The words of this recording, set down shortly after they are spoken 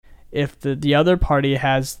if the other party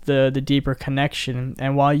has the deeper connection,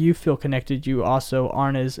 and while you feel connected, you also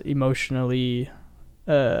aren't as emotionally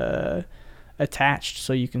attached,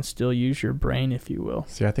 so you can still use your brain, if you will.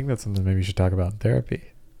 See, I think that's something maybe you should talk about in therapy.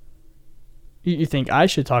 You think I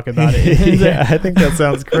should talk about it? Yeah, I think that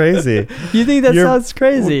sounds crazy. You think that sounds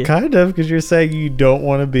crazy? Well, kind of, because you're saying you don't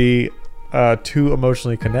want to be too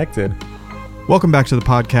emotionally connected. Welcome back to the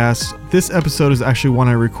podcast. This episode is actually one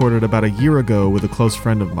I recorded about a year ago with a close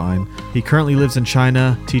friend of mine. He currently lives in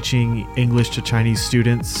China, teaching English to Chinese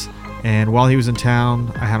students. And while he was in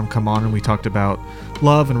town, I had him come on and we talked about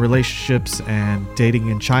love and relationships and dating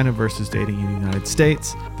in China versus dating in the United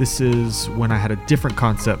States. This is when I had a different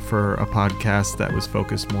concept for a podcast that was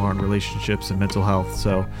focused more on relationships and mental health.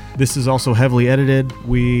 So this is also heavily edited.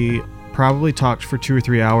 We probably talked for 2 or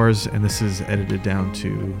 3 hours, and this is edited down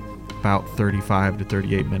to about 35 to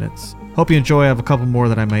 38 minutes. Hope you enjoy. I have a couple more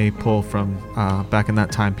that I may pull from back in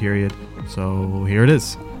that time period. So here it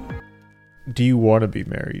is. Do you want to be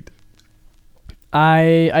married?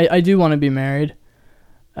 I do want to be married.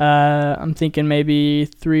 I'm thinking maybe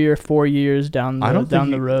 3 or 4 years down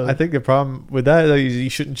the road. I think the problem with that is you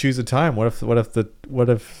shouldn't choose a time. What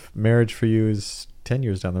if marriage for you is 10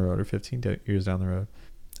 years down the road or 15 years down the road?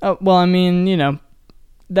 Oh, well, I mean,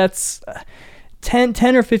 that's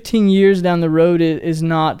 10 or 15 years down the road is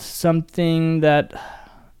not something that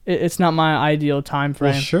it's not my ideal time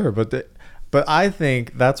frame. Well, sure, but I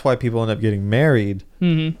think that's why people end up getting married.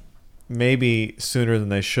 Mm-hmm. Maybe sooner than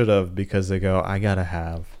they should have, because they go, I gotta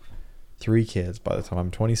have 3 kids by the time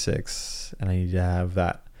I'm 26, and I need to have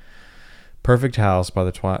that perfect house by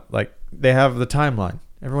the like they have the timeline.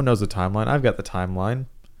 Everyone knows the timeline. I've got the timeline.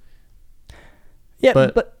 Yeah,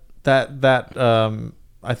 but that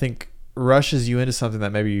I think rushes you into something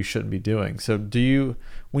that maybe you shouldn't be doing. So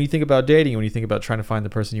when you think about dating, when you think about trying to find the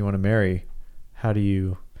person you want to marry, how do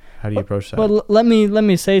you approach that? Well, let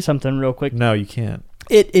me say something real quick. No, you can't.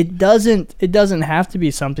 It doesn't have to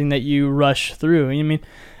be something that you rush through. I mean,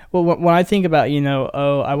 well, when I think about,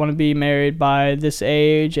 I want to be married by this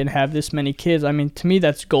age and have this many kids, I mean, to me,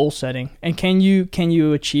 that's goal setting. And can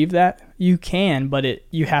you achieve that? You can, but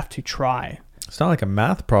you have to try. It's not like a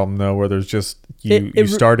math problem, though, where there's just you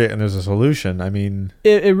start it and there's a solution. I mean,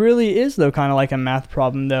 it really is, though, kind of like a math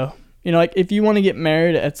problem, though. Like if you want to get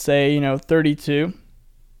married at, say, 32,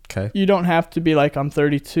 okay, you don't have to be like, I'm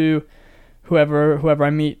 32. Whoever I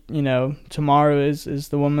meet, tomorrow is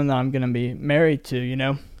the woman that I'm going to be married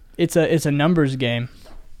to, It's a numbers game.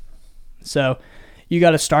 So you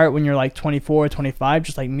got to start when you're like 24, 25,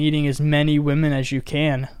 just like meeting as many women as you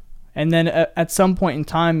can. And then at some point in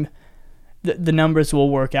time, the numbers will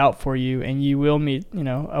work out for you, and you will meet,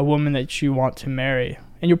 a woman that you want to marry.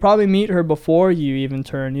 And you'll probably meet her before you even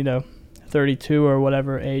turn, 32 or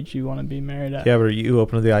whatever age you want to be married at. Yeah, but are you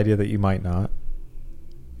open to the idea that you might not?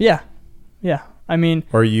 Yeah. Yeah. I mean...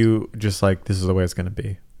 Or are you just like, this is the way it's going to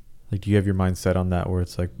be? Like, do you have your mind set on that where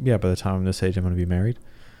it's like, yeah, by the time I'm this age, I'm going to be married?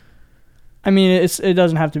 I mean, it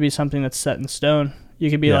doesn't have to be something that's set in stone. You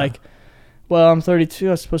could be like, well, I'm 32.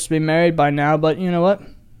 I'm supposed to be married by now, but you know what?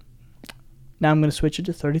 Now I'm going to switch it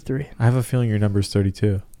to 33. I have a feeling your number is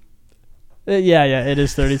 32. Yeah, it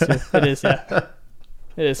is 32. It is, yeah.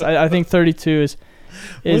 It is. I think 32 is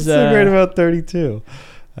What's so great about 32?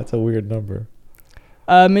 That's a weird number.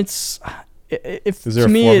 Is there to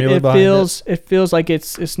me it feels like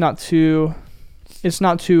it's not too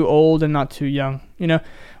old and not too young.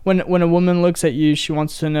 When a woman looks at you, she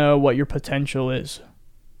wants to know what your potential is.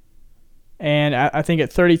 And I think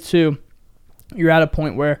at 32, you're at a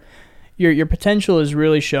point where your potential is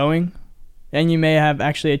really showing, and you may have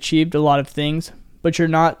actually achieved a lot of things, but you're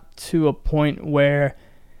not to a point where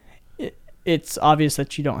it's obvious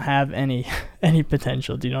that you don't have any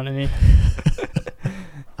potential. Do you know what I mean?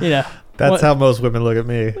 That's how most women look at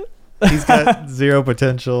me. He's got zero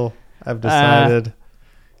potential. I've decided.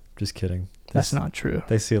 Just kidding. That's not true.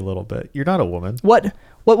 They see a little bit. You're not a woman. What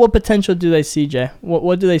potential do they see, Jay?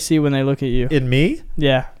 What do they see when they look at you? In me?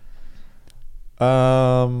 Yeah.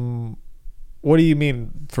 What do you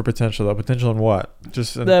mean for potential though? Potential in what?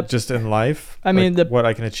 Just in life? I mean, what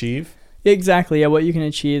I can achieve? Exactly. Yeah, what you can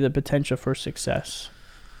achieve, the potential for success.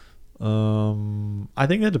 I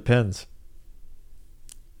think that depends.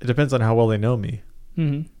 It depends on how well they know me.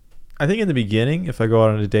 Mm-hmm. I think in the beginning, if I go out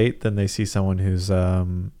on a date, then they see someone who's,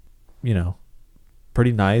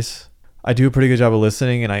 pretty nice. I do a pretty good job of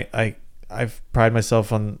listening, and I've prided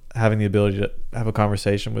myself on having the ability to have a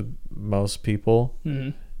conversation with most people.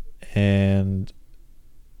 Mm-hmm. And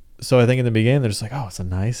so I think in the beginning, they're just like, oh, it's a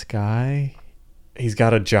nice guy. He's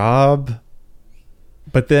got a job.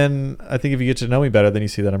 But then I think if you get to know me better, then you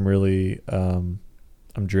see that I'm really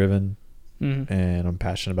I'm driven, and I'm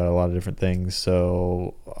passionate about a lot of different things.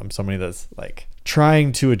 So I'm somebody that's like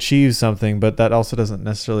trying to achieve something, but that also doesn't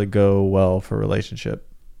necessarily go well for a relationship.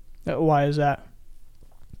 Why is that?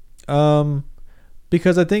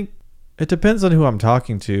 Because I think it depends on who I'm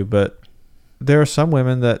talking to, but there are some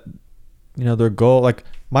women that, you know, their goal, like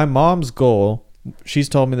my mom's goal, she's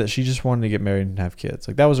told me that she just wanted to get married and have kids.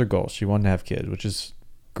 Like that was her goal. She wanted to have kids, which is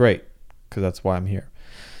great because that's why I'm here.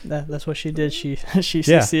 That's what she did. She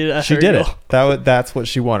succeeded at she her did goal. That's what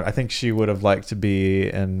she wanted. I think she would have liked to be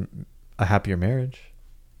in a happier marriage.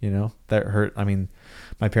 You know, that hurt. I mean,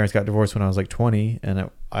 my parents got divorced when I was like 20, and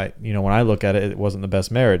when I look at it, it wasn't the best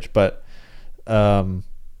marriage, but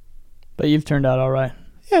you've turned out all right.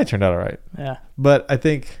 Yeah, it turned out all right. Yeah. But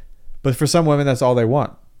for some women, that's all they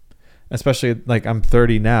want. Especially like I'm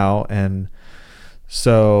 30 now, and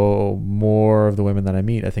so more of the women that I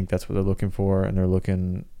meet, I think that's what they're looking for, and they're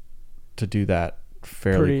looking to do that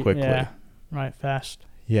fairly quickly. Yeah, right, fast.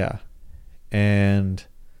 Yeah. And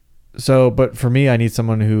so, but for me, I need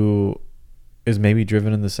someone who is maybe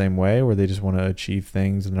driven in the same way, where they just want to achieve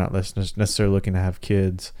things and not necessarily looking to have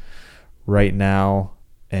kids right now,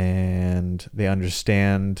 and they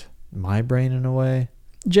understand my brain in a way.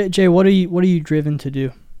 Jay, what are you driven to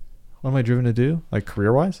do? What am I driven to do? Like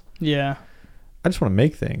career-wise? Yeah. I just want to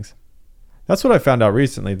make things. That's what I found out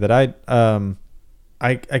recently, that I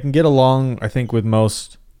can get along, I think, with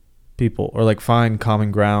most people, or like find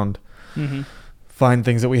common ground, find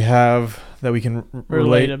things that we have that we can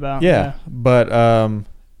relate about. Yeah. But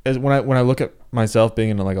when I look at myself being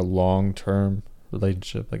in like a long-term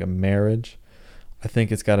relationship, like a marriage, I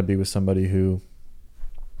think it's got to be with somebody who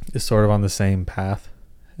is sort of on the same path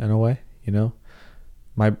in a way, you know?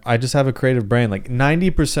 I just have a creative brain. Like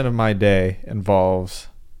 90% of my day involves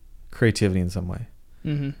creativity in some way.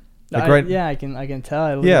 Like I can tell.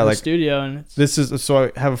 I live in the studio, and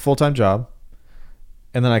so I have a full-time job,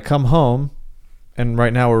 and then I come home, and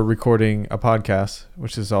right now we're recording a podcast,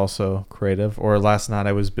 which is also creative. Or last night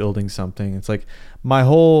I was building something. It's like my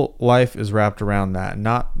whole life is wrapped around that.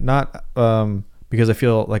 Not because I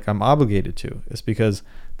feel like I'm obligated to. It's because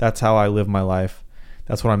that's how I live my life.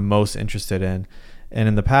 That's what I'm most interested in. And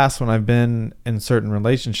in the past, when I've been in certain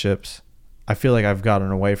relationships, I feel like I've gotten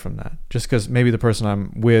away from that, just because maybe the person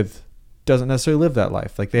I'm with doesn't necessarily live that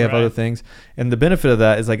life. Like they have other things. And the benefit of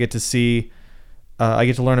that is I get to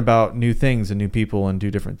learn about new things and new people and do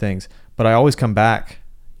different things. But I always come back,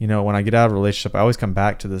 you know, when I get out of a relationship, I always come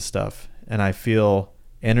back to this stuff, and I feel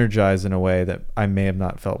energized in a way that I may have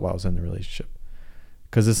not felt while I was in the relationship,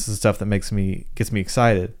 because this is the stuff that gets me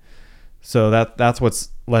excited. So that's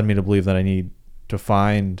what's led me to believe that I need to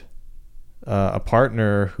find a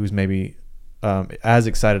partner who's maybe as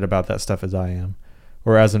excited about that stuff as I am,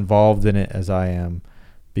 or as involved in it as I am,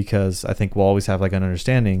 because I think we'll always have like an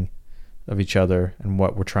understanding of each other and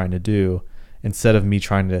what we're trying to do, instead of me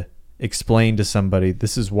trying to explain to somebody,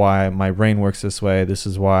 this is why my brain works this way, this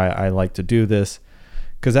is why I like to do this,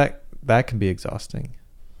 because that can be exhausting.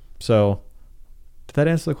 So did that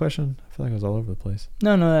answer the question? I feel like I was all over the place.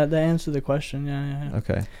 No, that answered the question. Yeah.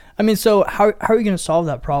 Okay. I mean, so how are you going to solve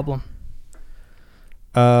that problem?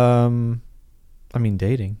 I mean,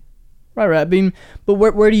 dating. Right. I mean, but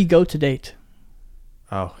where do you go to date?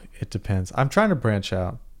 Oh, it depends. I'm trying to branch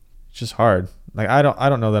out. It's just hard. Like I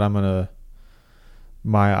don't know that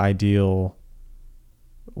my ideal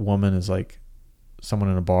woman is like someone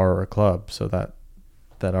in a bar or a club. So that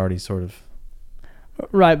already sort of.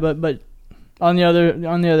 Right, but on the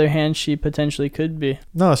other hand, she potentially could be.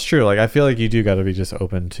 No, it's true. Like I feel like you do got to be just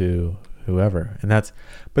open to whoever, and that's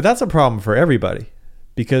a problem for everybody,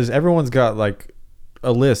 because everyone's got like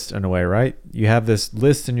a list in a way, right? You have this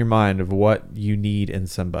list in your mind of what you need in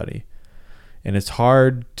somebody, and it's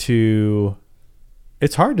hard to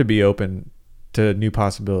be open to new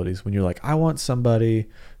possibilities when you're like, I want somebody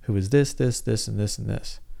who is this, and this, and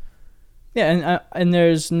this. Yeah, and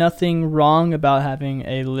there's nothing wrong about having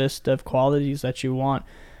a list of qualities that you want.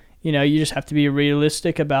 You know, you just have to be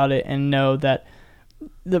realistic about it and know that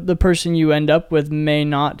the person you end up with may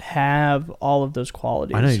not have all of those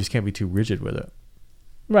qualities. I know, you just can't be too rigid with it.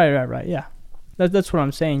 Right. Yeah, that's what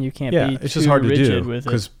I'm saying. You can't be it's too just hard rigid to do, with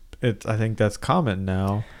it. Because I think that's common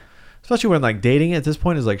now, especially when like dating at this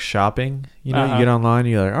point is like shopping. You know, you get online, and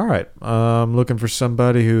you're like, all right, I'm looking for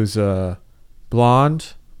somebody who's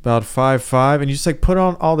blonde, about 5'5", and you just like put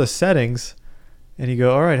on all the settings, and you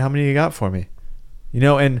go, all right, how many you got for me? You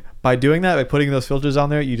know, and by doing that, by putting those filters on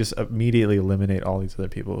there, you just immediately eliminate all these other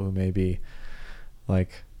people who may be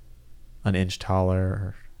like an inch taller,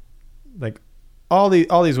 or like all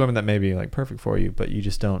these women that may be like perfect for you, but you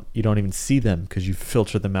don't even see them because you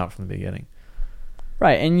filtered them out from the beginning.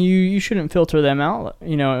 Right, and you shouldn't filter them out,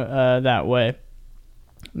 that way.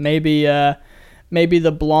 Maybe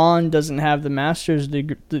the blonde doesn't have the master's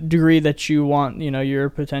degree that you want, your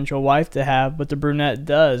potential wife to have, but the brunette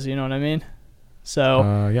does, you know what I mean?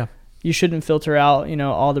 So yeah. You shouldn't filter out,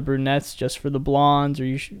 all the brunettes just for the blondes, or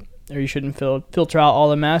you shouldn't filter out all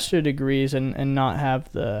the master degrees and not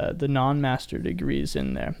have the non-master degrees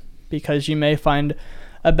in there, because you may find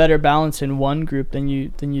a better balance in one group than you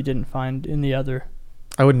didn't find in the other.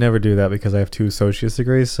 I would never do that because I have 2 associate's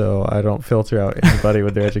degrees, so I don't filter out anybody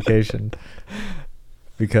with their education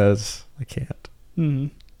because I can't. Mm-hmm.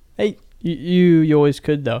 Hey, you always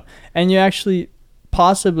could though, and you actually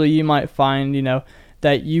possibly you might find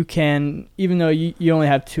that you can, even though you only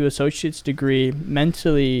have 2 associate's degree,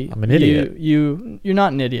 mentally I'm an idiot. You're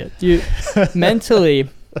not an idiot. You mentally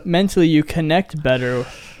you connect better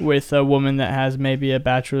with a woman that has maybe a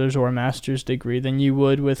bachelor's or a master's degree than you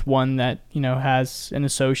would with one that has an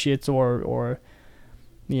associate's or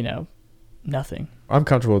nothing. I'm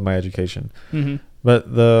comfortable with my education. Mm-hmm.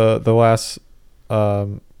 But the last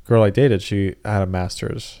girl I dated, she had a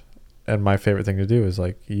master's, and my favorite thing to do is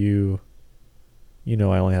like I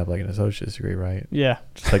only have like an associate's degree, right? Yeah.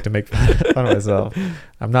 Just like to make fun of myself.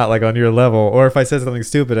 I'm not like on your level. Or if I said something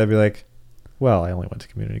stupid, I'd be like, well, I only went to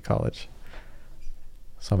community college,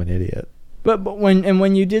 so I'm an idiot. But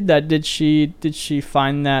when you did that, did she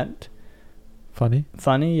find that funny?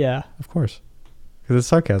 Funny, yeah. Of course, because it's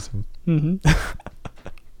sarcasm. Mm-hmm.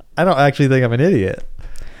 I don't actually think I'm an idiot.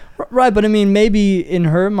 Right, but I mean, maybe in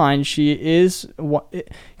her mind she is,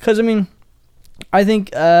 because I mean, I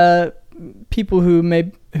think people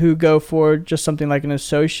who go for just something like an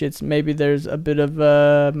associate's, maybe there's a bit of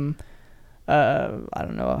I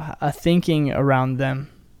don't know, a thinking around them,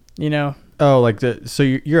 Oh, like so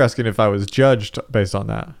you're asking if I was judged based on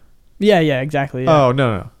that? Yeah, exactly. Yeah. Oh,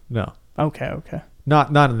 no. Okay. Not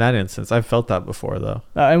in that instance. I've felt that before though.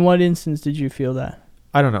 In what instance did you feel that?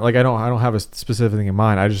 I don't know. Like I don't have a specific thing in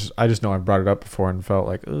mind. I just know I've brought it up before and felt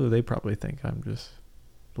like, oh, they probably think I'm just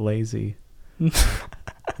lazy.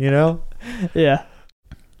 Yeah.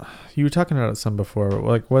 You were talking about it some before.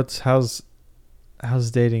 Like,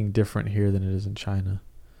 how's dating different here than it is in China?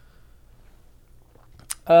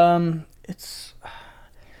 It's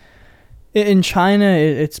in China.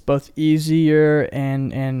 It's both easier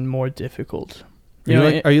and more difficult.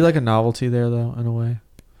 Are you like a novelty there though, in a way?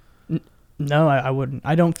 No, I wouldn't.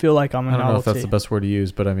 I don't feel like I'm a novelty. I don't know if that's the best word to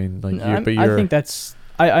use, but I mean, like, I think that's.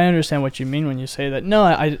 I understand what you mean when you say that. No,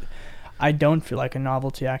 I don't feel like a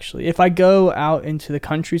novelty, actually. If I go out into the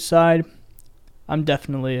countryside, I'm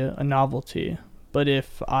definitely a novelty. But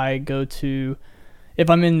if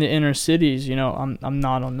I'm in the inner cities, I'm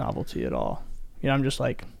not a novelty at all. I'm just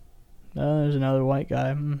like, oh, there's another white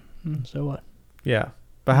guy. So what? Yeah.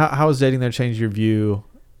 But how has dating there changed your view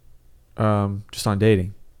just on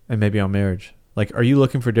dating and maybe on marriage? Like, are you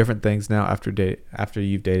looking for different things now after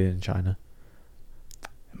you've dated in China?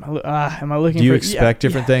 Am I looking? Do you expect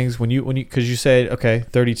different things when you because you said, okay,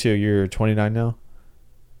 32, you're 29 now?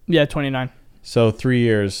 Yeah, 29. So 3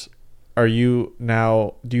 years. Do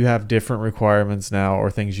you have different requirements now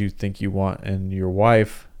or things you think you want in your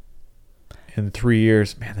wife in 3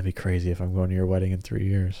 years? Man, that'd be crazy if I'm going to your wedding in 3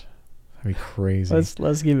 years. That'd be crazy.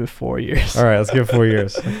 Let's give it 4 years. All right, let's give it 4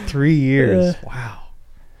 years. 3 years. Wow.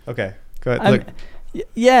 Okay, go ahead.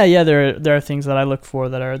 Yeah. There are things that I look for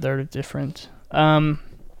that are different. I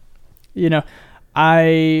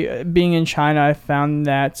being in China, I found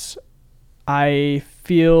that I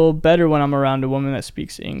feel better when I'm around a woman that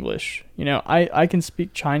speaks English. I can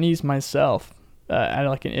speak Chinese myself at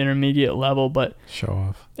like an intermediate level, but show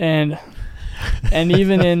off. And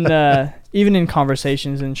even in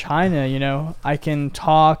conversations in China, I can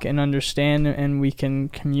talk and understand, and we can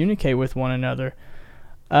communicate with one another.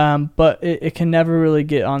 But it can never really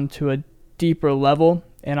get onto a deeper level,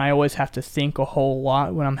 and I always have to think a whole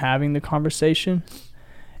lot when I'm having the conversation.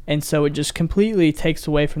 And so it just completely takes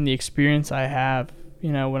away from the experience I have,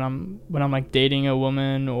 when I'm like dating a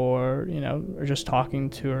woman or just talking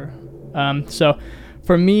to her. So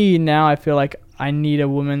for me now, I feel like I need a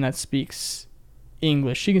woman that speaks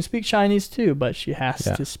English. She can speak Chinese too, but she has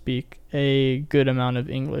to speak a good amount of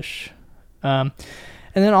English. And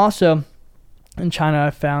then also in China, I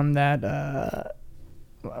found that,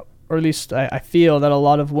 or at least I feel that a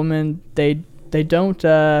lot of women, they don't,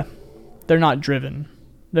 they're not driven.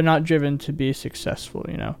 They're not driven to be successful,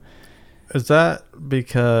 Is that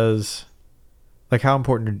because, like, how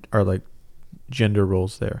important are, like, gender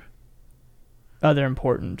roles there? They're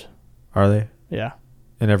important. Are they? Yeah.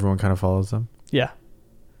 And everyone kind of follows them? Yeah.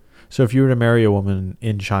 So if you were to marry a woman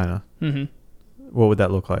in China, mm-hmm. what would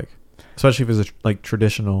that look like? Especially if it's a like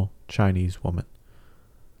traditional Chinese woman.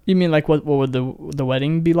 You mean like what would the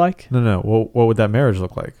wedding be like? No. What would that marriage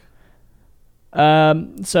look like?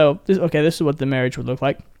 This is what the marriage would look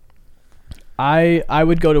like. I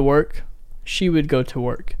would go to work. She would go to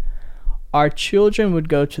work. Our children would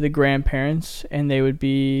go to the grandparents, and they would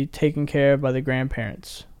be taken care of by the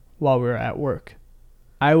grandparents while we were at work.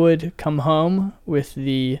 I would come home with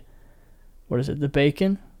the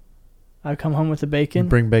bacon. I'd come home with the bacon. You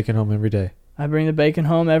bring bacon home every day. I bring the bacon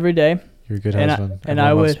home every day. You're a good husband.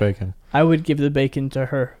 I would give the bacon to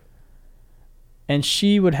her. And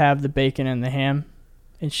she would have the bacon and the ham,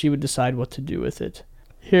 and she would decide what to do with it.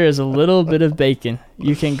 Here is a little bit of bacon.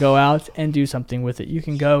 You can go out and do something with it. You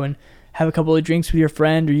can go and have a couple of drinks with your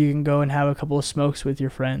friend, or you can go and have a couple of smokes with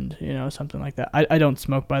your friend, something like that. I don't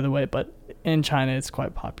smoke, by the way, but in China it's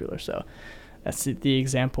quite popular, so that's the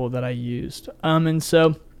example that I used.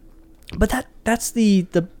 But that's the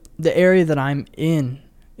area that I'm in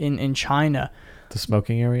China. The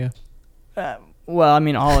smoking area? Well, I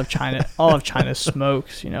mean, all of China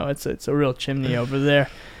smokes. It's a real chimney over there.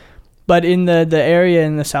 But in the area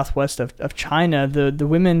in the southwest of China, the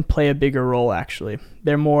women play a bigger role. Actually,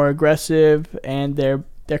 they're more aggressive, and they're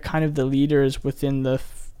kind of the leaders within the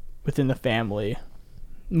family,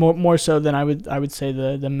 more so than I would say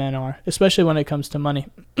the men are, especially when it comes to money.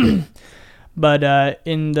 But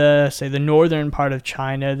in the northern part of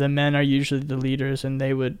China, the men are usually the leaders, and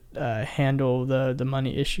they would handle the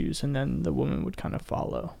money issues, and then the woman would kind of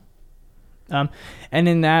follow. And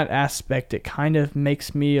in that aspect, it kind of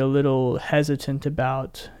makes me a little hesitant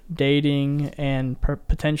about dating and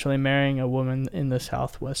potentially marrying a woman in the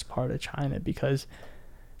southwest part of China, because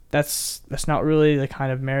that's not really the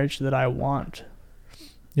kind of marriage that I want.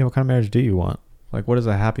 Yeah, what kind of marriage do you want? Like, what does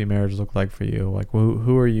a happy marriage look like for you? Like,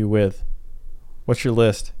 who are you with? What's your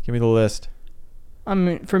list? Give me the list. I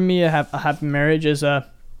mean, for me, a happy marriage is meet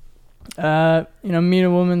a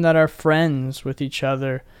woman that are friends with each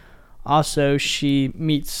other. Also, she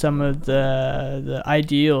meets some of the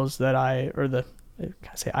ideals that I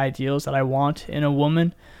want in a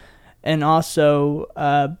woman, and also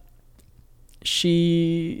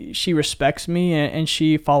she respects me and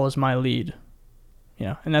she follows my lead,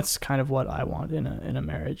 and that's kind of what I want in a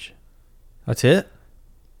marriage. That's it?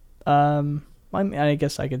 I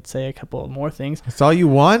guess I could say a couple of more things. That's all you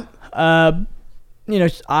want? I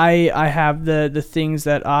have the things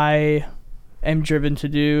that I am driven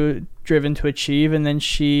to achieve, and then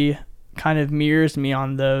she kind of mirrors me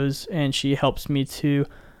on those, and she helps me to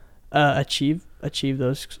achieve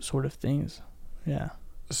those sort of things. Yeah.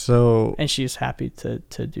 So. And she's happy to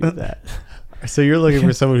do that. So you're looking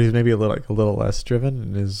for someone who's maybe a little less driven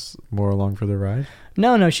and is more along for the ride?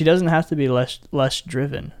 No, she doesn't have to be less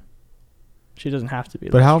driven. She doesn't have to be.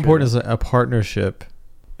 But how important is a partnership?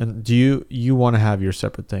 And do you want to have your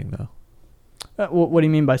separate thing though? What do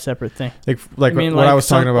you mean by separate thing? Like what I was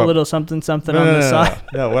talking about. A little something on the side.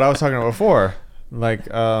 No, what I was talking about before, like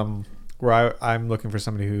where I'm looking for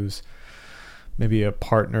somebody who's maybe a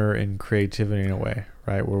partner in creativity in a way,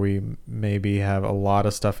 right? Where we maybe have a lot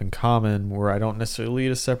of stuff in common. Where I don't necessarily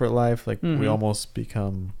lead a separate life. Like we almost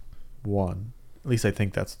become one. At least I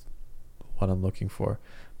think that's what I'm looking for.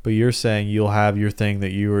 But you're saying you'll have your thing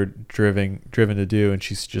that you were driven to do, and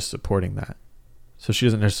she's just supporting that. So she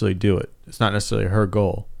doesn't necessarily do it. It's not necessarily her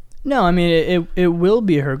goal. No, I mean it will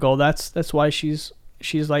be her goal. That's why she's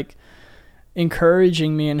like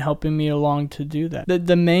encouraging me and helping me along to do that.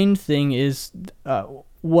 The main thing is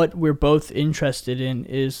what we're both interested in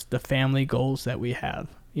is the family goals that we have.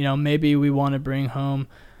 Maybe we want to bring home,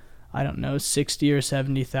 I don't know, 60 or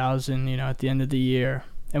 70,000, at the end of the year,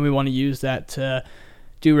 and we want to use that to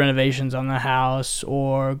do renovations on the house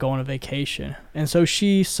or go on a vacation. And so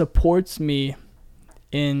she supports me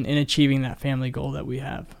in achieving that family goal that we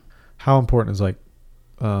have. How important is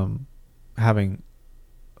having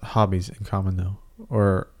hobbies in common though,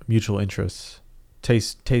 or mutual interests,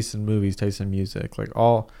 taste in movies, taste in music, like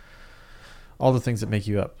all the things that make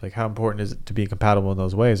you up? Like, how important is it to be compatible in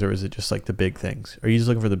those ways, or is it just like the big things? Are you just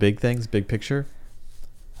looking for the big things, big picture?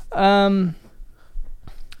 The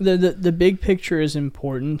big picture is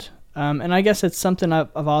important, and I guess it's something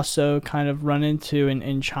I've also kind of run into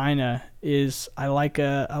in China. Is I like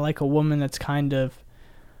a woman that's kind of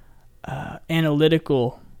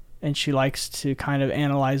analytical, and she likes to kind of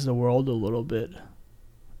analyze the world a little bit.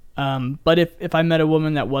 But if I met a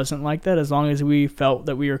woman that wasn't like that, as long as we felt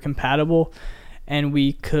that we were compatible and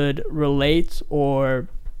we could relate or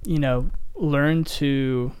learn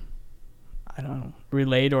to, I don't know,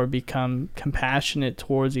 relate or become compassionate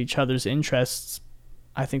towards each other's interests,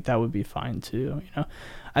 I think that would be fine too.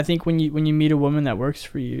 I think when you meet a woman that works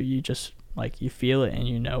for you, you just Like, you feel it and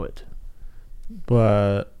you know it.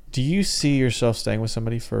 But do you see yourself staying with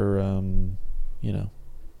somebody for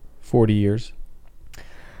 40 years?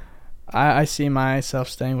 I see myself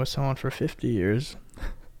staying with someone for 50 years.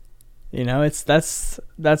 That's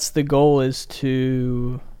the goal, is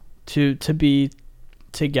to be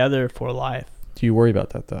together for life. Do you worry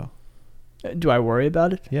about that though? Do I worry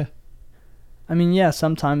about it? Yeah. I mean, yeah,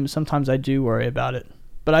 sometimes I do worry about it.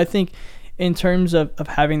 But I think in terms of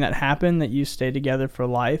having that happen, that you stay together for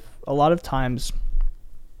life, a lot of times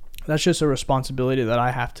that's just a responsibility that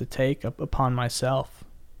I have to take upon myself.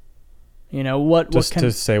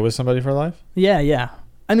 To stay with somebody for life? Yeah.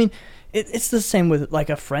 I mean, it's the same with like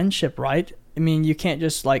a friendship, right? I mean, you can't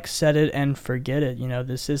just like set it and forget it.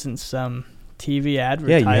 This isn't some TV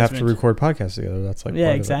advertisement. Yeah, you have to record podcasts together. That's like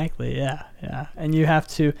exactly. Yeah. And you have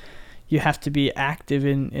to be active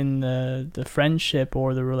in the friendship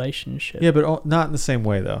or the relationship. Yeah, but not in the same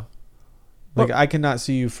way though. Like, I cannot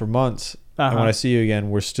see you for months, and when I see you again,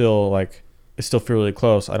 we're still like, I still feel really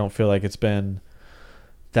close. I don't feel like it's been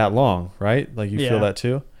that long, right? Like, you feel that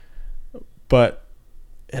too. But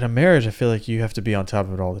in a marriage, I feel like you have to be on top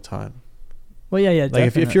of it all the time. Well, yeah.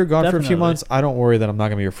 Like, if you're gone for a few months, I don't worry that I'm not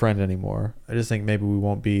going to be your friend anymore. I just think maybe we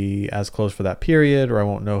won't be as close for that period, or I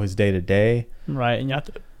won't know his day to day. Right, and you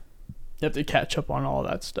have to catch up on all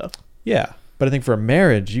that stuff. Yeah, but I think for a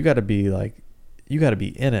marriage, you got to be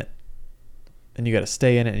in it, and you got to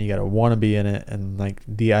stay in it, and you got to want to be in it, and like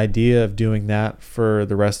the idea of doing that for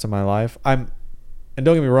the rest of my life, and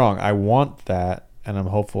don't get me wrong, I want that, and I'm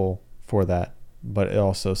hopeful for that, but it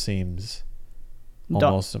also seems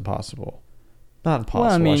almost impossible. Not impossible.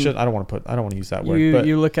 Well, I mean, I don't want to use that word. But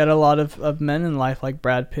you look at a lot of men in life, like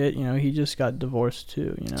Brad Pitt. He just got divorced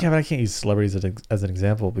too. Yeah, but I can't use celebrities as an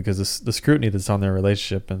example, because the scrutiny that's on their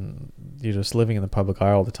relationship, and you're just living in the public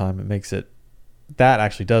eye all the time. That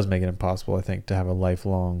actually does make it impossible, I think, to have a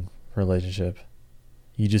lifelong relationship.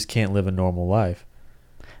 You just can't live a normal life.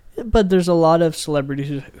 But there's a lot of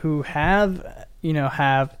celebrities who have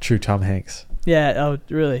True Tom Hanks. Yeah. Oh,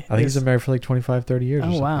 really? I think he's been married for like 25, 30 years.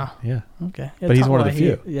 Oh, wow. Yeah. Okay. But he's one of the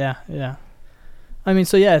few. Yeah. I mean,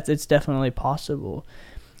 so yeah, it's definitely possible.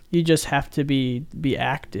 You just have to be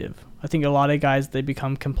active. I think a lot of guys, they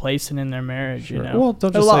become complacent in their marriage. Sure. Well,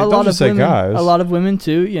 don't just say guys. A lot of women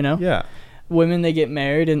too. Yeah. Women, they get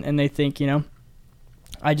married and they think,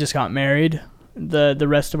 I just got married. The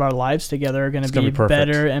rest of our lives together are going to be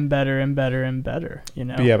better and better and better and better.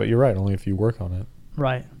 Yeah, but you're right. Only if you work on it.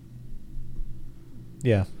 Right.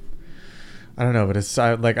 Yeah, I don't know, but it's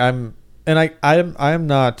I am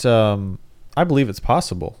not. I believe it's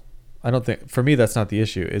possible. I don't think, for me, that's not the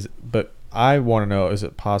issue. But I want to know: is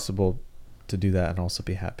it possible to do that and also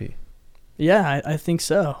be happy? Yeah, I think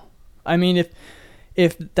so. I mean,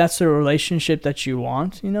 if that's a relationship that you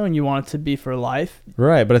want, and you want it to be for life,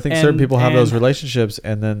 right? But I think certain people have those relationships,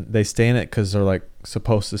 and then they stay in it because they're like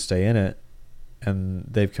supposed to stay in it, and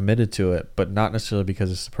they've committed to it, but not necessarily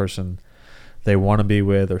because it's the person they want to be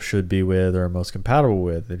with or should be with or are most compatible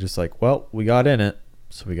with. They're just like, well, we got in it,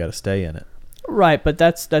 so we got to stay in it. Right, but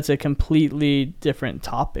that's a completely different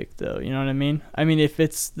topic, though. You know what I mean? I mean, if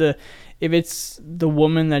it's the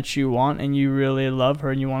woman that you want and you really love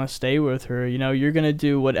her and you want to stay with her, you're gonna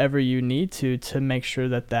do whatever you need to make sure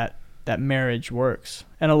that marriage works.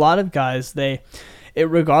 And a lot of guys,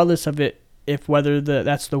 regardless of it, if whether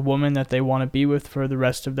that's the woman that they want to be with for the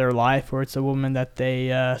rest of their life, or it's a woman that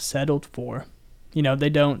they settled for, they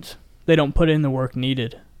don't put in the work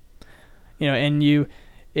needed. And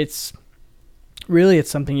it's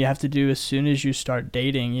something you have to do as soon as you start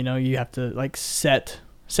dating. You have to like set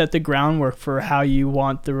the groundwork for how you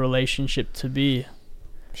want the relationship to be.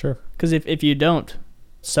 Sure. Because if you don't,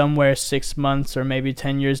 somewhere 6 months or maybe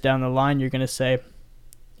 10 years down the line, you're going to say,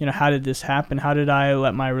 how did this happen? How did I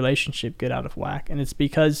let my relationship get out of whack? And it's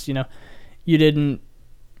because, you didn't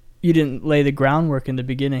lay the groundwork in the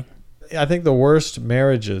beginning. I think the worst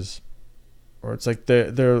marriages, or it's like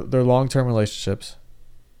they're long-term relationships,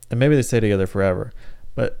 and maybe they stay together forever.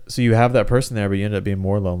 But so you have that person there, but you end up being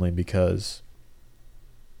more lonely because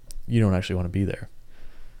you don't actually want to be there.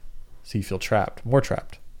 So you feel trapped, more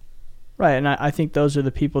trapped. Right, and I think those are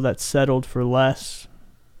the people that settled for less.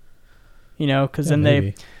 Because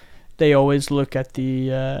then they always look at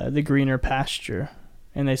the greener pasture,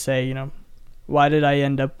 and they say, why did I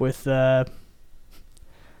end up with this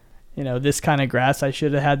kind of grass? I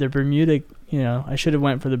should have had the Bermuda. I should have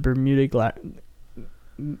went for the Bermuda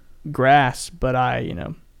grass, but I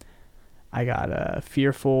got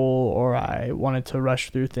fearful, or I wanted to rush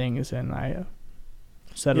through things, and I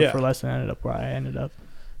settled for less and ended up where I ended up.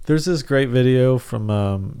 There's this great video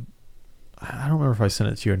from I don't remember if I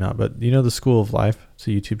sent it to you or not, but you know The School of Life? It's a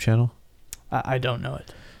YouTube channel. I don't know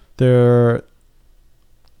it. They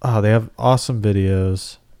have awesome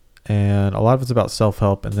videos, and a lot of it's about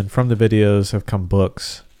self-help, and then from the videos have come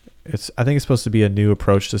books. I think it's supposed to be a new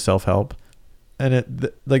approach to self-help, and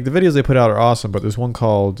the videos they put out are awesome, but there's one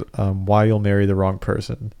called Why You'll Marry the Wrong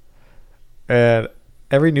Person, and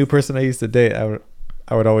every new person I used to date, I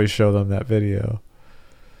would always show them that video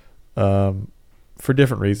for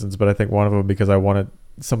different reasons, but I think one of them because I wanted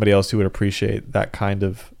somebody else who would appreciate that kind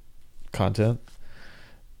of content.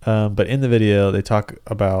 But in the video, they talk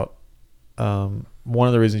about one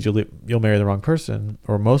of the reasons you'll marry the wrong person,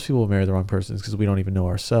 or most people will marry the wrong person, is because we don't even know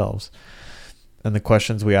ourselves. And the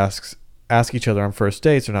questions we ask each other on first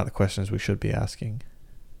dates are not the questions we should be asking.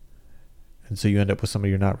 And so you end up with somebody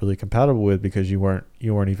you're not really compatible with because you weren't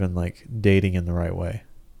even like dating in the right way.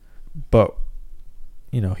 But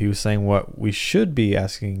he was saying what we should be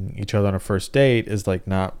asking each other on a first date is like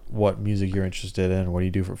not what music you're interested in, or what do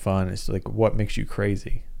you do for fun. It's like what makes you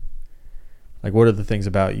crazy. Like what are the things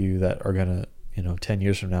about you that are gonna 10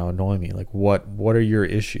 years from now annoy me? Like what are your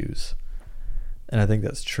issues? And I think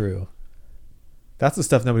that's true. That's the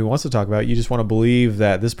stuff nobody wants to talk about. You just want to believe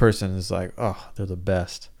that this person is like, oh, they're the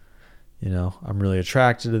best. I'm really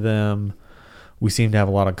attracted to them. We seem to have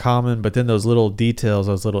a lot in common. But then those little details,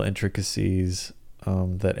 those little intricacies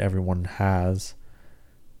that everyone has,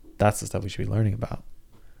 that's the stuff we should be learning about.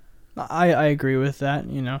 I agree with that.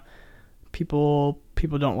 People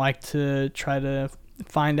don't like to try to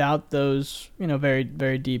find out those very,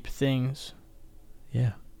 very deep things.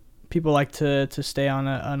 Yeah. People like to stay on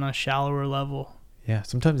a shallower level. Yeah,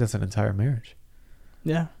 sometimes that's an entire marriage.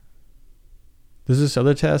 Yeah. There's this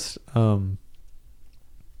other test.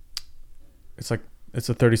 It's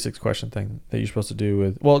a 36 question thing that you're supposed to do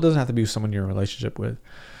with, well, it doesn't have to be with someone you're in a relationship with,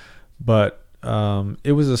 but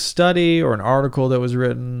it was a study or an article that was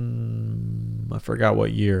written, I forgot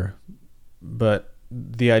what year, but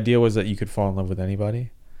the idea was that you could fall in love with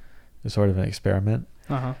anybody. It's sort of an experiment.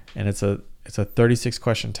 Uh-huh. And it's a 36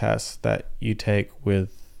 question test that you take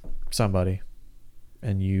with somebody,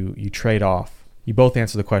 and you trade off. You both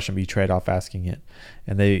answer the question, but you trade off asking it,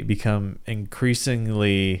 and they become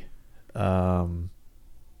increasingly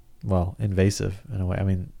invasive in a way. I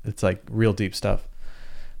mean, it's like real deep stuff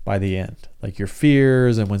by the end, like your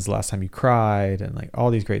fears and when's the last time you cried and like all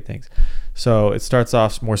these great things. So it starts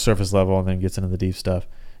off more surface level and then gets into the deep stuff.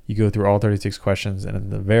 You go through all 36 questions, and at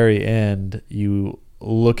the very end, you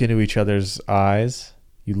look into each other's eyes.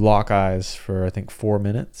 You lock eyes for, I think, 4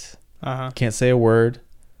 minutes. Uh-huh. Can't say a word.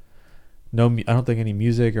 No, I don't think any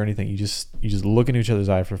music or anything. You just look into each other's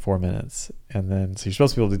eye for 4 minutes, and then so you're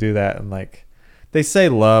supposed to be able to do that. And like they say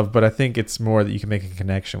love, but I think it's more that you can make a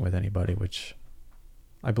connection with anybody, which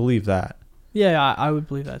I believe that. Yeah, I would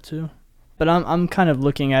believe that too. But I'm kind of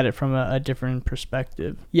looking at it from a different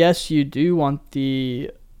perspective. Yes, you do want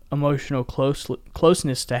the emotional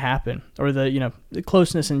closeness to happen, or the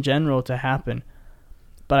closeness in general to happen.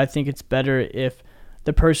 But I think it's better if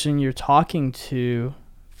the person you're talking to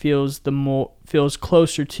feels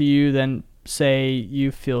closer to you than say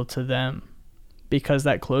you feel to them, because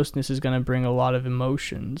that closeness is going to bring a lot of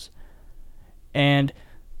emotions. And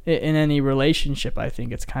in any relationship, I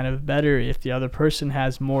think it's kind of better if the other person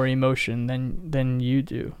has more emotion than you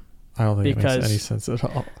do. I don't think it makes any sense at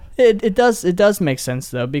all. It does make sense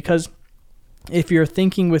though, because if you're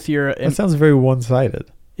thinking with your... It sounds very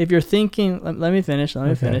one-sided. If you're thinking... Let me finish.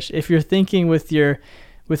 If you're thinking with your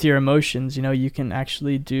emotions, you can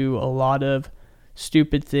actually do a lot of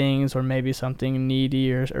stupid things, or maybe something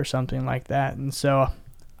needy or something like that. And so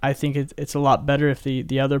I think it's a lot better if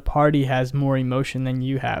the other party has more emotion than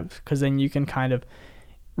you have, because then you can kind of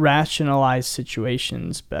rationalize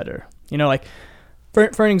situations better. Like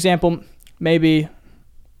for an example, maybe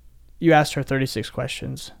you asked her 36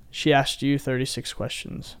 questions. She asked you 36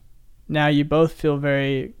 questions. Now you both feel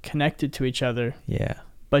very connected to each other. Yeah.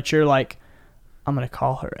 But you're like, I'm going to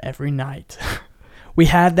call her every night. We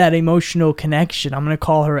had that emotional connection. I'm going to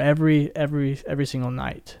call her every single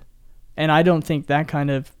night. And I don't think that kind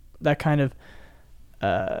of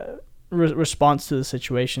response to the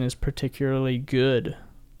situation is particularly good.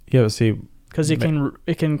 Yeah, see, because it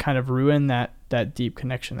can kind of ruin that deep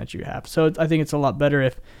connection that you have. So I think it's a lot better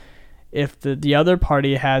if the other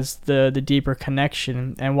party has the deeper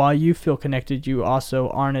connection, and while you feel connected, you also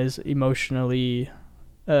aren't as emotionally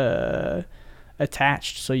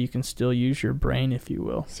attached, so you can still use your brain, if you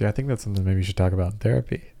will. See, I think that's something maybe you should talk about in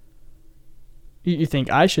therapy. You think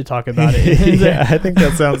I should talk about it? Yeah, I think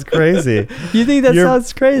that sounds crazy. You think that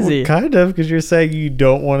sounds crazy? Well, kind of, because you're saying you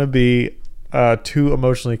don't want to be too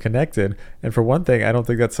emotionally connected. And for one thing, I don't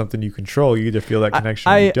think that's something you control. You either feel that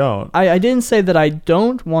connection or you don't. I didn't say that I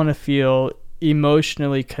don't want to feel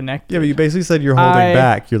emotionally connected. Yeah, but you basically said you're holding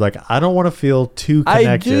back. You're like, I don't want to feel too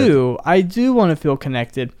connected. I do want to feel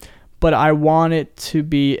connected, but I want it to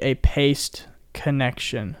be a paced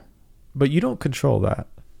connection. But you don't control that.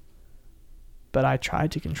 But I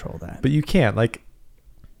tried to control that. But you can't. Like,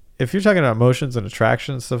 if you're talking about emotions and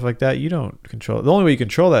attraction and stuff like that, you don't control it. The only way you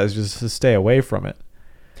control that is just to stay away from it.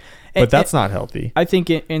 But that's not healthy. I think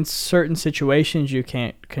in certain situations you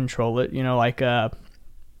can't control it. You know, like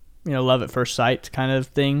love at first sight kind of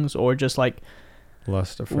things, or just like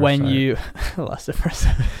lust at first sight. Lust at first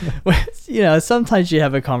sight. Sometimes you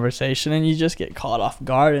have a conversation and you just get caught off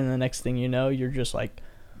guard, and the next thing you know, you're just like,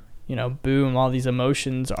 boom, all these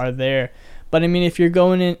emotions are there. But I mean, if you're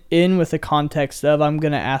going in with the context of, I'm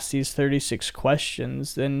going to ask these 36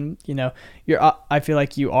 questions, then, I feel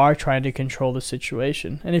like you are trying to control the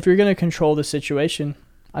situation. And if you're going to control the situation,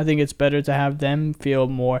 I think it's better to have them feel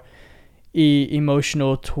more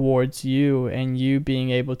emotional towards you, and you being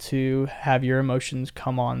able to have your emotions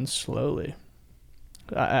come on slowly,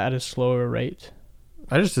 at a slower rate.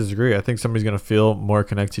 I just disagree. I think somebody's going to feel more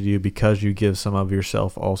connected to you because you give some of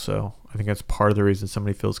yourself also. I think that's part of the reason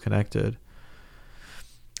somebody feels connected.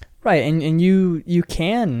 Right, and you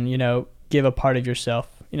can, give a part of yourself.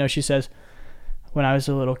 She says, when I was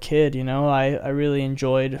a little kid, I really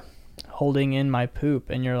enjoyed holding in my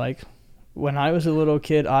poop. And you're like, when I was a little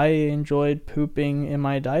kid, I enjoyed pooping in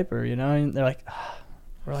my diaper, and they're like,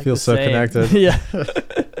 we're like, feels so same. Connected. Yeah.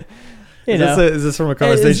 Is this from a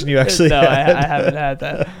conversation you actually no, had? I haven't had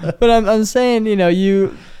that. But I'm saying,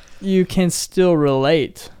 you can still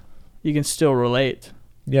relate. You can still relate.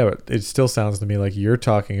 Yeah, but it still sounds to me like you're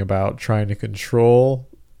talking about trying to control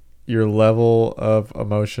your level of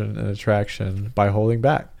emotion and attraction by holding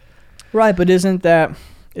back. Right, but isn't that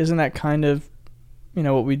kind of,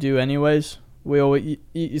 what we do anyways? We always,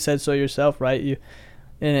 you said so yourself, right? You,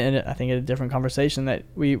 and I think in a different conversation that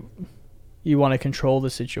you want to control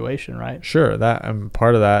the situation, right? Sure, that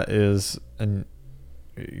part of that is, and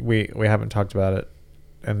we haven't talked about it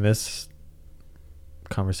in this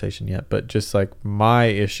conversation yet, but just like my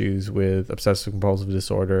issues with obsessive compulsive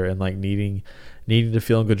disorder and like needing to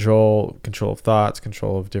feel in control of thoughts,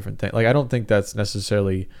 control of different things. Like, I don't think that's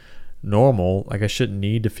necessarily normal. Like, I shouldn't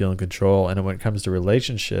need to feel in control. And when it comes to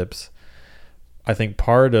relationships, I think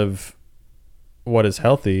part of what is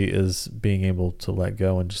healthy is being able to let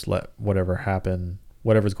go and just let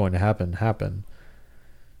whatever's going to happen.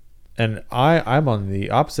 And I'm on the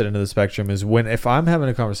opposite end of the spectrum, is if I'm having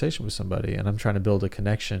a conversation with somebody and I'm trying to build a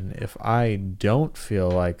connection, if I don't feel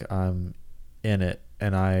like I'm in it,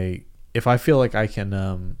 and if I feel like I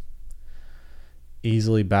can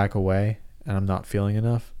easily back away and I'm not feeling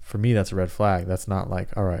enough, for me, that's a red flag. That's not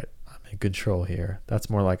like, all right, I'm in control here. That's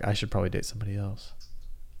more like, I should probably date somebody else.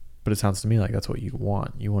 But it sounds to me like that's what you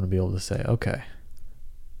want. You want to be able to say, okay.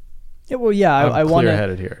 Yeah, well, yeah, I want to.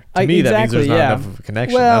 Clear-headed here. To me, that means there's not enough of a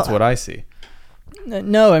connection. Well, that's what I see.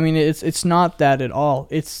 No, I mean it's not that at all.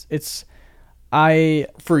 I'm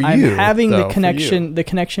having the connection. The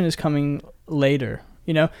connection is coming later.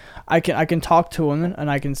 I can talk to a woman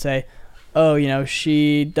and I can say, oh,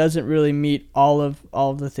 she doesn't really meet all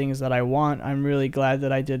of the things that I want. I'm really glad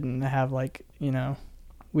that I didn't have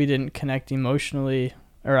we didn't connect emotionally,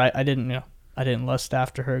 or I didn't lust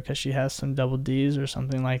after her because she has some double D's or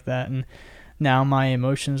something like that, and now my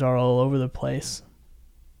emotions are all over the place.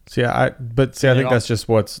 So yeah, I think that's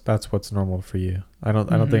what's normal for you. I don't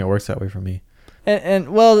think it works that way for me. And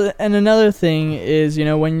another thing is,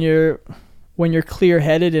 when you're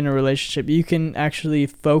clear-headed in a relationship, you can actually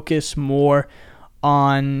focus more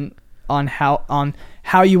on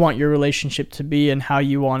how you want your relationship to be and how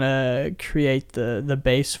you want to create the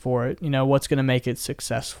base for it. What's going to make it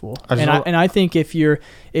successful. I think if you're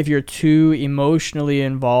too emotionally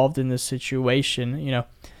involved in the situation,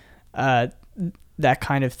 that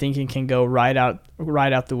kind of thinking can go right out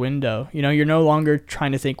the window. You're no longer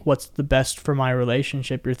trying to think what's the best for my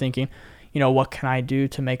relationship. You're thinking, what can I do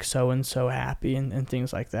to make so and so happy and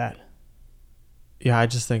things like that. Yeah, I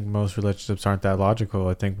just think most relationships aren't that logical.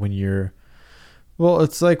 I think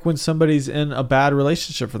it's like when somebody's in a bad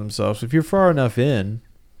relationship for themselves. If you're far enough in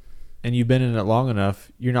and you've been in it long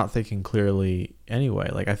enough, you're not thinking clearly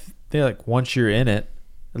anyway. Like, I feel like once you're in it,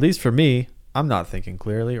 at least for me, I'm not thinking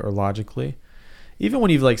clearly or logically. Even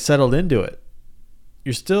when you've settled into it,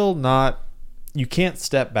 you're still not, you can't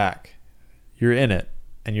step back. You're in it,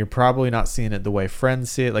 and you're probably not seeing it the way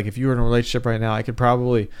friends see it. Like, if you were in a relationship right now, I could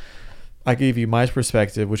give you my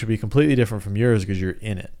perspective, which would be completely different from yours because you're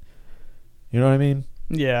in it. You know what I mean?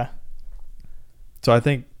 Yeah. So I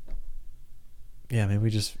think, yeah, maybe we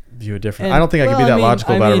just view it different. I don't think I can be that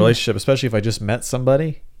logical about a relationship, especially if I just met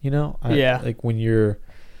somebody, like when you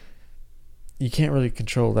can't really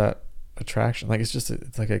control that attraction. Like it's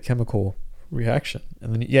like a chemical reaction.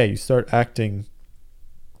 And then, you start acting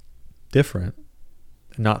different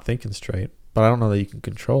and not thinking straight, but I don't know that you can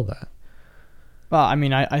control that. Well,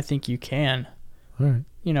 I think you can, all right.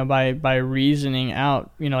 By reasoning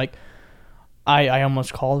out, like I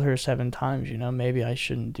almost called her 7 times, maybe I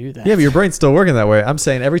shouldn't do that. Yeah, but your brain's still working that way. I'm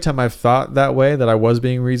saying every time I've thought that way, that I was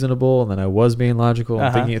being reasonable and then I was being logical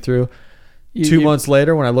and thinking it through, 2 months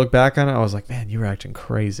later, when I look back on it, I was like, man, you were acting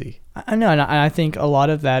crazy. I know. And I think a lot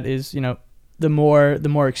of that is, the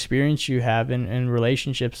more experience you have in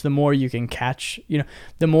relationships, the more you can catch,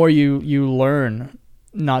 the more you learn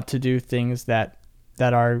not to do things that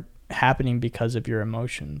are happening because of your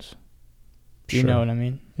emotions. Do you know what I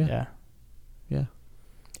mean? Yeah.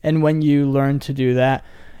 And when you learn to do that,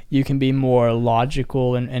 you can be more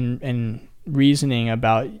logical and reasoning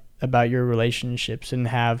about your relationships and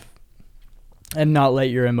not let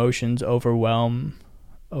your emotions overwhelm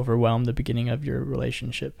the beginning of your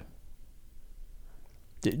relationship.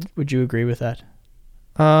 Would you agree with that?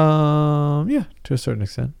 Yeah, to a certain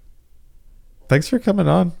extent. Thanks for coming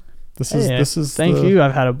on. This is thank you.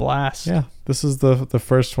 I've had a blast. Yeah, this is the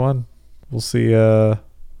first one. We'll see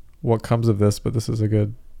what comes of this, but this is a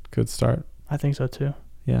good start. I think so too.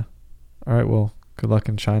 Yeah. All right. Well, good luck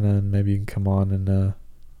in China, and maybe you can come on in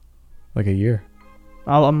like a year.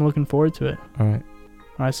 I'm looking forward to it. All right.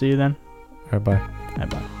 All right. See you then. All right. Bye. All right,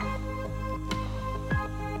 bye.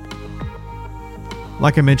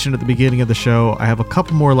 Like I mentioned at the beginning of the show, I have a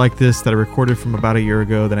couple more like this that I recorded from about a year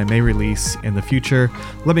ago that I may release in the future.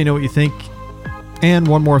 Let me know what you think. And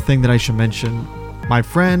one more thing that I should mention. My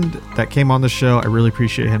friend that came on the show, I really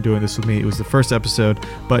appreciate him doing this with me. It was the first episode,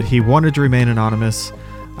 but he wanted to remain anonymous.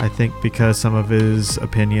 I think because some of his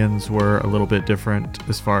opinions were a little bit different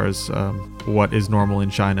as far as what is normal in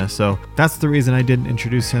China. So that's the reason I didn't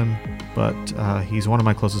introduce him, but he's one of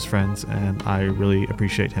my closest friends, and I really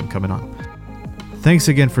appreciate him coming on. Thanks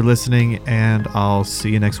again for listening, and I'll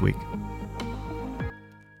see you next week.